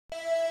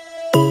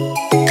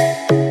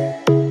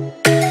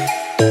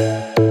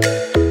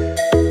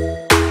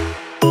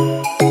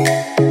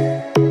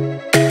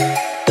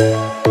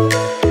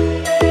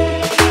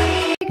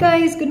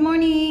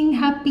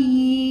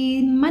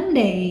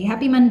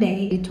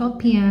12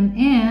 p.m.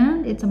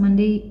 and it's a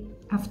Monday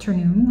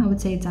afternoon. I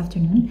would say it's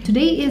afternoon.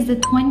 Today is the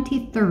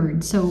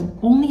 23rd, so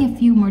only a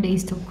few more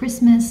days till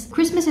Christmas.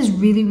 Christmas is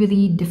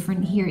really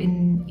different here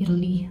in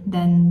Italy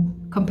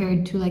than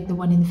compared to like the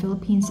one in the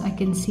Philippines. I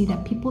can see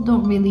that people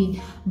don't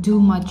really do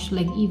much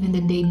like even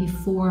the day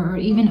before or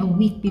even a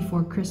week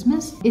before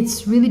Christmas.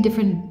 It's really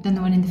different than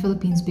the one in the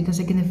Philippines because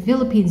like in the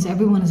Philippines,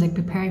 everyone is like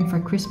preparing for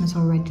Christmas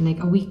already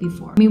like a week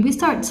before. I mean, we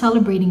start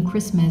celebrating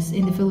Christmas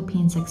in the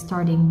Philippines like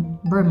starting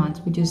Burr month,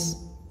 which is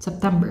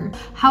September.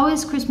 How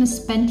is Christmas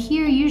spent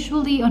here?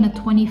 Usually on a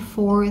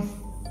 24th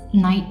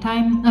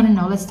nighttime. I don't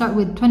know, let's start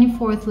with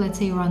 24th, let's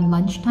say around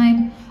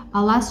lunchtime.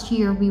 Last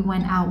year we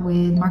went out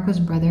with Marco's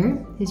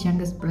brother, his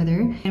youngest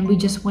brother, and we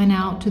just went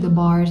out to the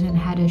bars and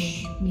had a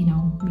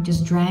we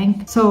just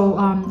drank. So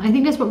I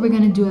think that's what we're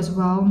gonna do as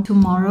well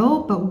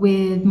tomorrow, but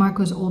with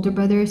Marco's older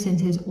brother, since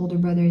his older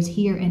brother is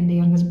here and the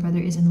youngest brother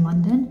is in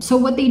London. So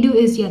what they do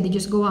is, yeah, they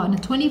just go out on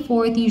the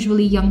 24th.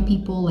 Usually young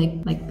people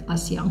like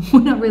us young, we're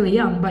not really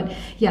young, but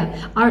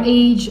yeah, our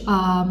age,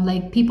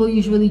 like people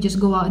usually just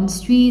go out in the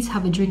streets,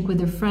 have a drink with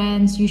their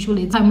friends.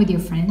 Usually it's time with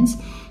your friends.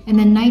 And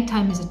then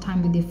nighttime is a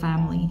time with your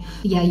family.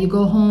 Yeah, you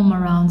go home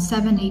around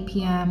 7-8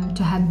 p.m.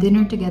 to have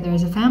dinner together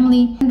as a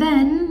family. And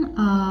then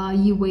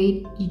you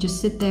wait, you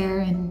just sit there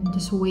and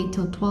just wait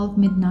till 12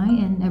 midnight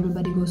and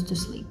everybody goes to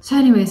sleep. So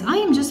anyways, I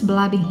am just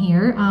blabbing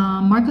here.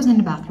 Marco's in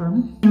the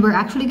bathroom and we're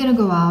actually gonna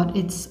go out.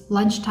 It's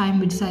lunchtime.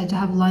 We decided to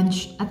have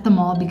lunch at the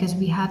mall because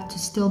we have to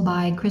still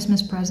buy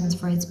Christmas presents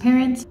for his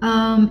parents.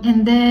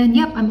 And then,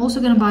 yep, I'm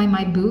also gonna buy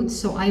my boots.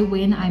 So I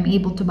win, I'm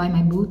able to buy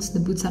my boots, the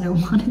boots that I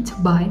wanted to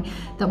buy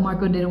that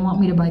Marco didn't want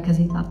me to buy because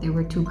he thought they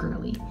were too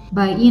girly.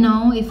 But you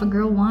know, if a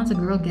girl wants, a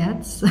girl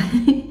gets.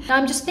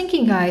 I'm just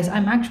thinking, guys,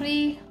 I'm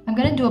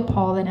gonna do a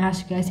poll and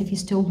ask you guys if you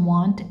still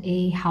want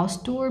a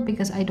house tour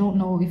because I don't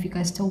know if you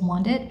guys still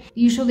want it.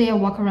 Usually I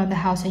walk around the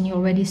house and you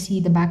already see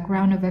the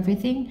background of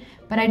everything,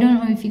 but I don't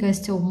know if you guys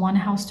still want a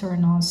house tour or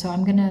not. So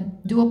I'm gonna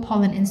do a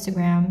poll on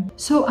Instagram.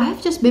 So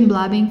I've just been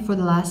blabbing for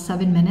the last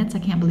 7 minutes. I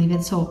can't believe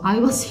it. So I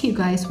will see you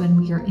guys when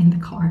we are in the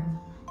car.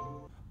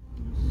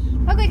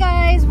 Okay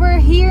guys, we're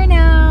here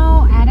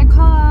now at a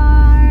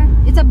car.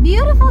 It's a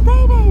beautiful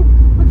day, babe.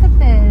 Look at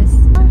this.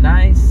 A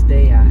nice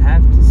day, I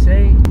have to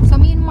say. So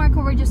me and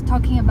Marco were just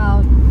talking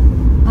about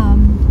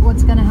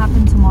what's gonna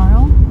happen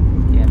tomorrow.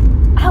 Yeah.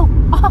 Ow!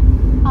 Oh!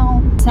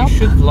 Oh! You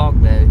should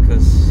vlog that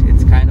because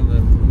it's kind of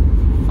a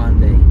fun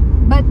day.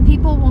 But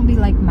people won't be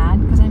like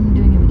mad because I'm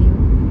doing a video.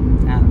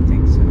 I don't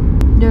think so.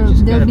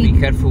 Just gotta be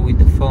careful with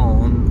the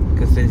phone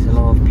because there's a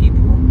lot of people.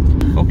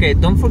 Okay,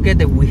 don't forget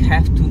that we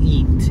have to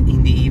eat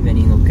in the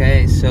evening,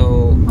 okay?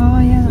 So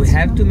we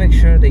have to make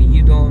sure that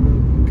you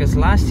don't, because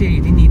last year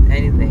you didn't eat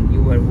anything.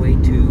 You were way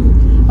too...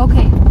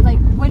 Okay, like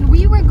when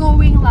we were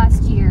going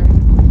last year,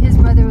 his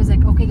brother was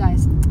like, okay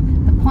guys,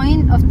 the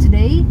point of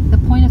today, the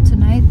point of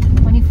tonight,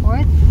 the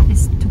 24th,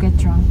 is to get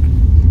drunk.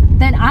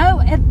 Then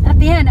at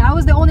the end, I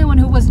was the only one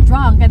who was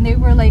drunk and they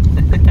were like,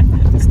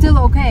 still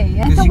okay.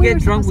 Because you get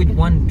drunk with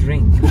one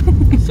drink.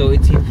 So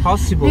it's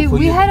impossible for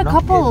you not to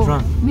get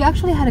drunk. We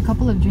actually had a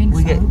couple of drinks.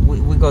 We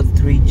got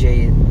 3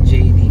 JD.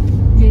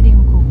 JD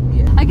and Coke.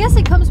 Yeah. I guess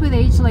it comes with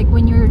age, like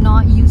when you're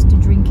not used to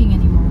drinking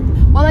anymore.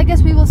 Well, I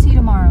guess we will see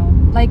tomorrow.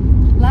 Like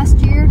last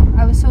year,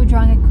 I was so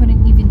drunk I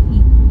couldn't even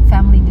eat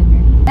family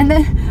dinner. And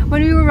then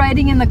when we were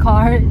riding in the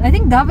car, I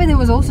think David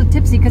was also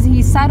tipsy because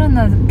he sat on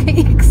the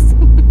cakes.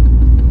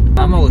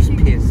 I'm always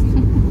pissed.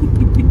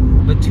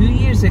 But 2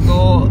 years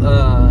ago,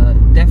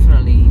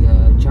 definitely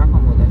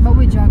Giacomo. Definitely. But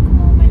with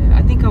Giacomo, man. Yeah,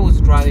 I think I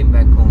was driving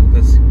back home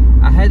because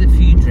I had a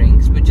few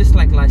drinks, but just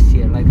like last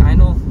year, like I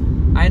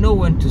know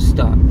when to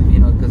stop, you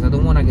know, because I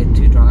don't want to get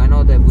too drunk. I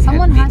know that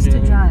someone has to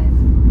drive,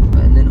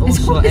 and then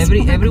also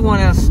everyone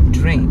else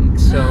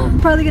drinks. So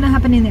probably gonna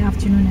happen in the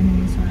afternoon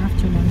anyways, or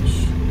after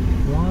lunch.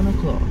 1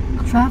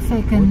 o'clock.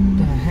 Traffic and.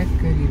 What the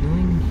heck are you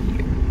doing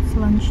here? It's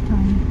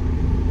lunchtime.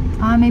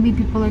 Maybe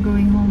people are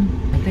going home.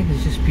 I think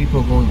it's just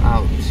people going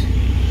out.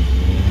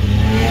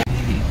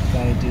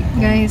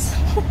 Guys,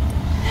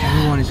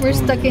 we're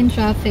stuck in. in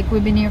traffic.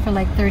 We've been here for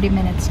like 30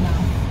 minutes now.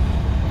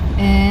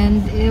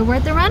 And we're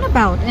at the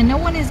roundabout and no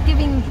one is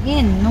giving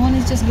in. No one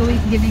is just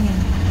giving in.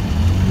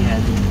 Yeah,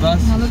 the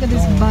bus. Now look at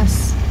this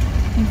bus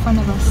in front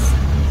of us.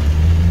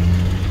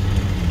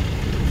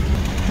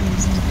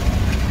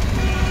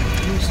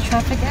 There's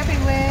traffic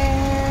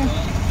everywhere.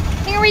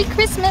 Merry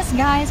Christmas,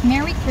 guys.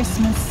 Merry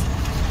Christmas.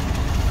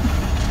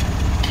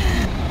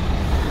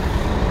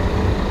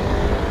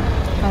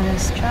 Oh,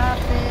 there's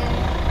traffic.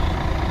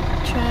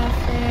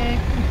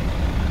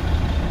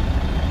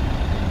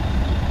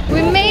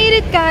 We made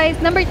it,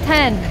 guys. Number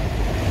 10.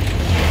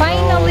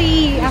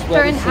 Finally,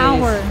 after an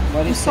hour.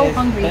 I'm so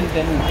hungry.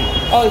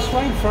 Oh, it's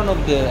right in front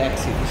of the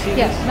exit. You see,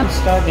 yes, it's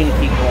starving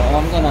people.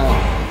 I'm gonna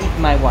eat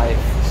my wife.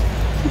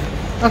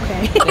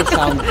 Okay.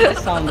 That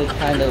sounded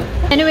kind of...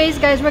 Anyways,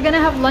 guys, we're gonna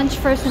have lunch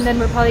first and then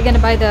we're probably gonna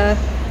buy the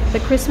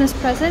Christmas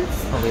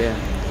presents. Oh yeah.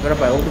 We're gonna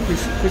buy all the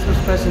Christmas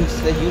presents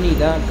that you need,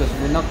 because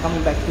we're not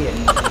coming back here.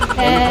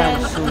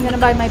 And I'm gonna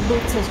buy my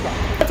boots as well.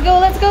 Let's go,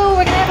 let's go.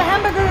 We're gonna have a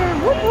hamburger.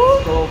 Woo woo.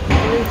 Let's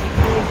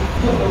go.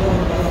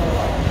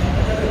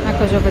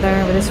 Marco's over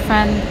there with his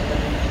friend.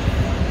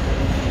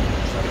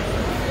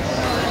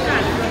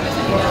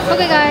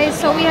 Okay guys,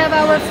 so we have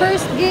our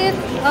first gift.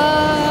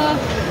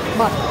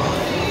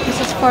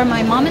 This is for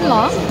my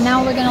mom-in-law.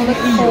 Now we're gonna look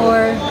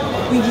for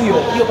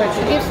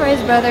a gift for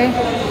his brother.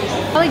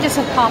 Probably just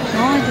a top,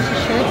 no? Just a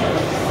shirt.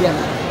 Yeah.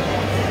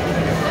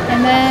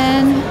 And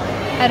then,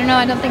 I don't know,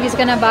 I don't think he's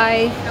gonna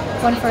buy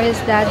one for his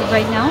dad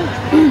right now.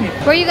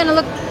 Where are you gonna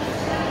look?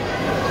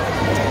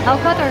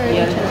 Alcott or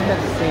yeah,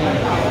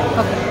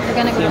 okay, we're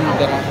gonna go to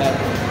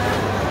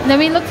Alcott. Then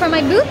we look for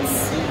my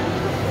boots.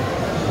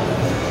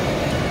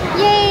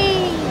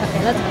 Yay!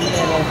 Okay, let's go.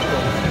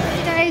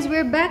 Hey guys,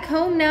 we're back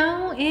home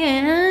now,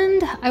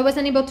 and I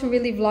wasn't able to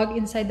really vlog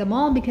inside the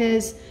mall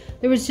because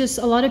there was just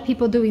a lot of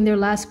people doing their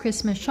last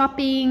Christmas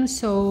shopping.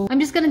 So I'm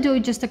just gonna do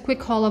just a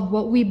quick haul of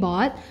what we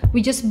bought.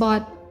 We just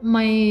bought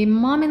my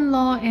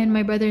mom-in-law and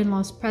my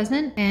brother-in-law's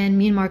present, and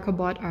me and Marco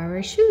bought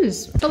our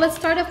shoes. So let's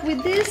start off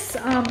with this.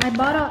 I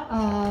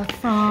bought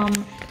from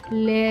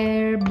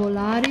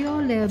L'Herbolario.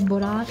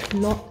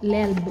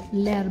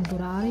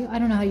 I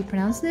don't know how you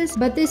pronounce this,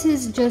 but this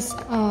is just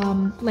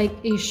like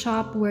a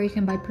shop where you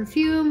can buy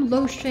perfume,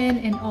 lotion,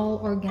 and all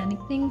organic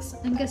things,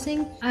 I'm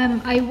guessing.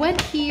 I went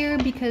here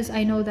because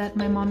I know that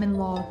my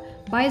mom-in-law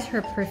buys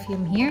her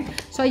perfume here,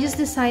 so I just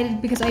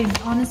decided, because I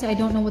honestly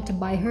don't know what to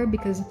buy her,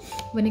 because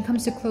when it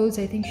comes to clothes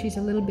I think she's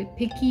a little bit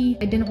picky.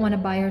 I didn't want to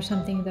buy her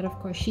something that of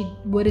course she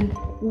wouldn't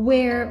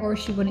wear or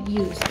she wouldn't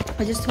use.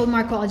 I just told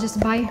Marco I'll just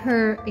buy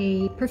her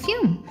a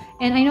perfume,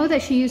 and I know that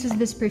she uses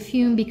this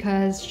perfume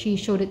because she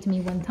showed it to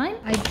me one time.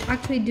 I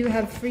actually do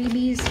have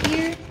freebies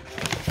here.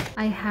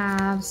 I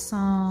have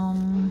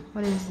some,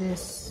 what is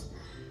this,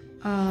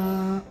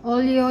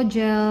 oleo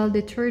gel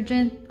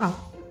detergent,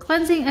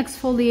 cleansing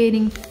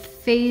exfoliating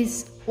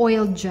face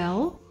oil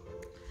gel,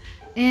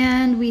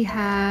 and we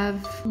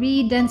have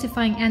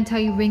re-densifying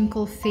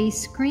anti-wrinkle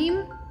face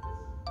cream,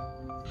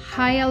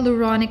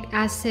 hyaluronic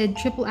acid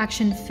triple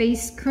action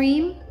face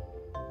cream,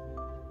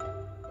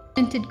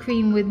 tinted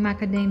cream with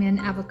macadamia and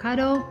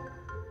avocado,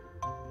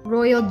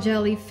 royal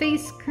jelly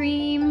face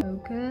cream,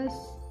 focus,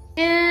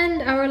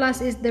 and our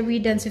last is the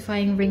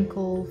re-densifying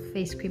wrinkle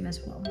face cream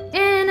as well.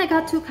 And I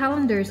got 2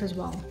 calendars as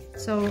well,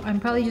 so I'm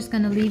probably just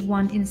gonna leave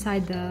one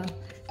inside the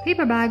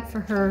paper bag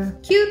for her.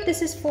 Cute.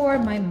 This is for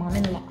my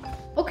mom-in-law.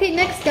 Okay,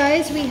 next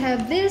guys, we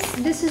have this.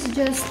 This is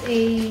just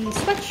a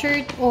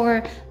sweatshirt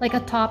or like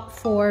a top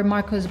for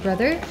Marco's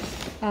brother,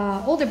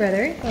 older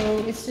brother. So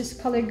it's just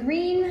color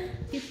green.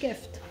 Cute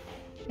gift.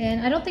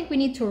 And I don't think we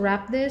need to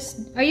wrap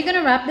this. Are you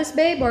gonna wrap this,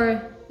 babe,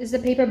 or is the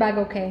paper bag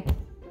okay?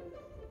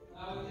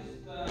 I'll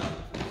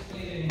just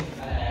leave it in the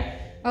bag.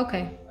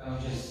 Okay. I'll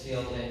just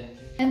seal it.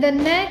 And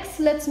then next,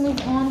 let's move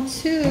on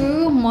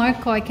to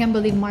Marco. I can't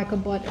believe Marco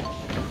bought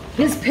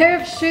his pair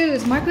of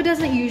shoes. Marco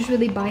doesn't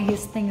usually buy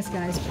his things,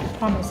 guys. I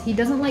promise. He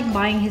doesn't like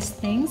buying his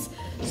things.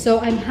 So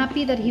I'm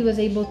happy that he was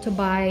able to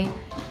buy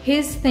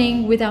his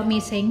thing without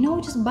me saying,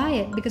 no, just buy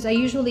it. Because I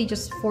usually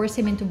just force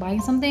him into buying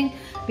something,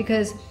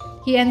 because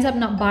he ends up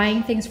not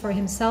buying things for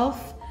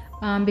himself.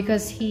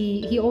 Because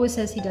he always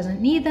says he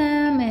doesn't need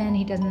them and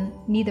he doesn't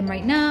need them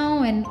right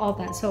now and all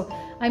that. So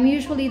I'm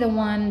usually the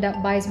one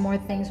that buys more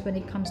things when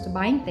it comes to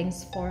buying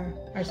things for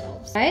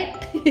ourselves, right?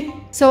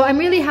 So I'm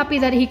really happy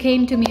that he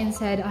came to me and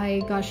said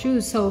I got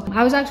shoes. So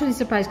I was actually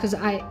surprised, because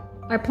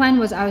our plan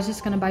was I was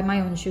just gonna buy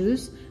my own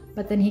shoes,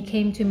 but then he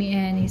came to me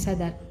and he said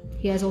that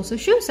he has also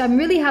shoes. So I'm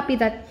really happy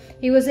that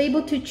he was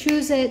able to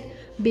choose it,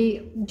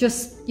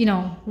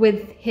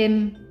 with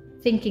him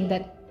thinking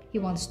that he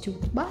wants to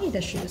buy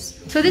the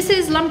shoes. So this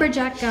is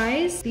Lumberjack,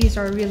 guys. These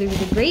are really,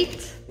 really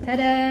great.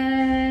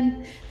 Ta-da!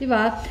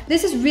 Diba?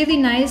 This is really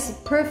nice.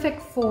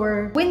 Perfect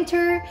for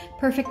winter.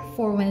 Perfect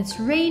for when it's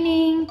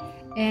raining.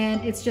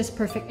 And it's just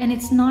perfect. And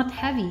it's not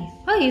heavy.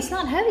 Oh, it's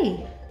not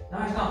heavy. No,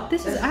 it's not.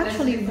 This is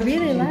actually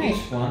really light.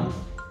 This one.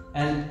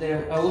 And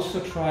I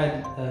also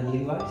tried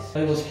Levi's.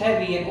 It was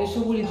heavy and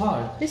also really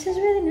hard. This is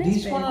really nice.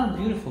 These ones are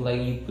beautiful.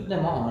 Like, you put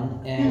them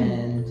on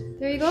and...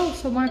 There you go.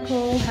 So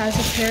Marco has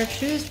a pair of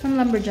shoes from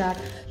Lumberjack.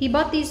 He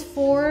bought these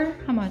for,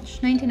 how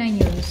much? 99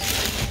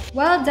 euros.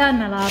 Well done,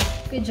 my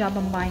love. Good job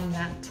on buying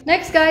that.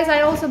 Next, guys,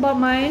 I also bought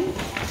mine.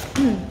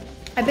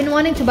 I've been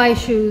wanting to buy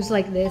shoes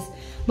like this,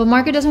 but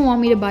Marco doesn't want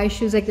me to buy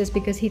shoes like this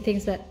because he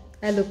thinks that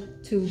I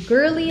look too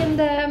girly in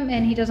them,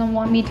 and he doesn't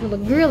want me to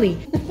look girly.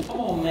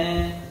 Oh,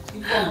 man.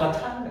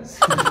 Batangas.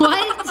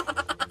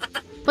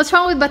 What? What's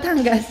wrong with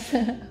Batangas?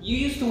 You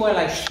used to wear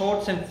like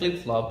shorts and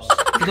flip-flops.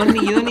 You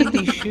don't need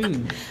these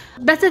shoes.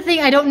 That's the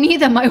thing, I don't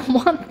need them, I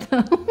want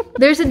them.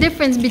 There's a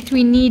difference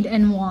between need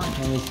and want.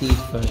 Let me see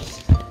it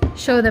first.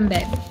 Show them,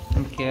 babe.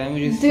 Okay, let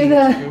me just see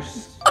it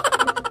first.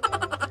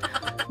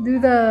 Do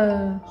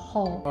the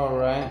haul.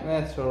 Alright,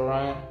 that's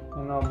alright.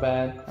 Not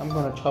bad. I'm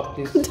gonna chop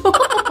this.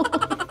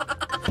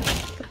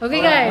 Okay,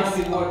 guys.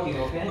 Working,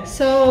 okay?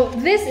 So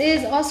this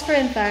is Oscar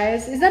and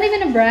Thighs. Is that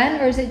even a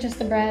brand, or is it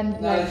just a brand?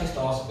 No, it's just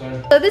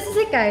Oscar. So this is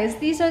it, guys.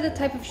 These are the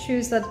type of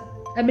shoes that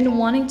I've been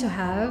wanting to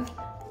have.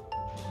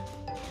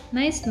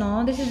 Nice,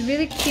 no? This is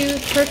really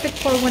cute. Perfect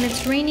for when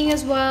it's raining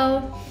as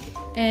well.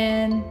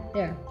 And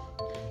there.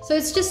 So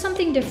it's just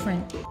something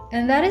different.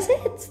 And that is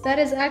it. That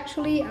is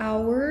actually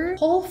our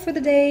haul for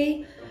the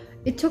day.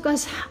 It took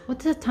us,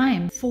 what's the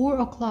time? 4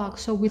 o'clock.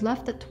 So we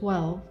left at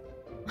 12.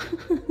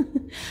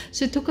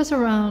 So it took us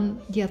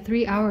around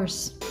 3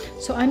 hours.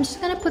 So I'm just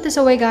gonna put this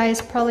away,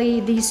 guys. Probably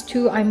these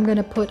two I'm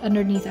gonna put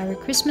underneath our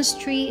Christmas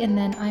tree, and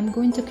then I'm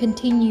going to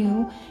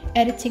continue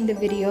editing the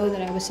video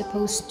that I was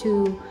supposed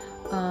to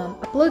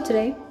upload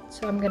today.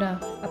 So I'm gonna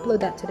upload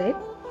that today,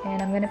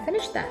 and I'm gonna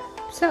finish that.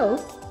 So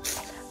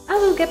I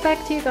will get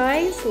back to you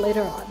guys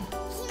later on.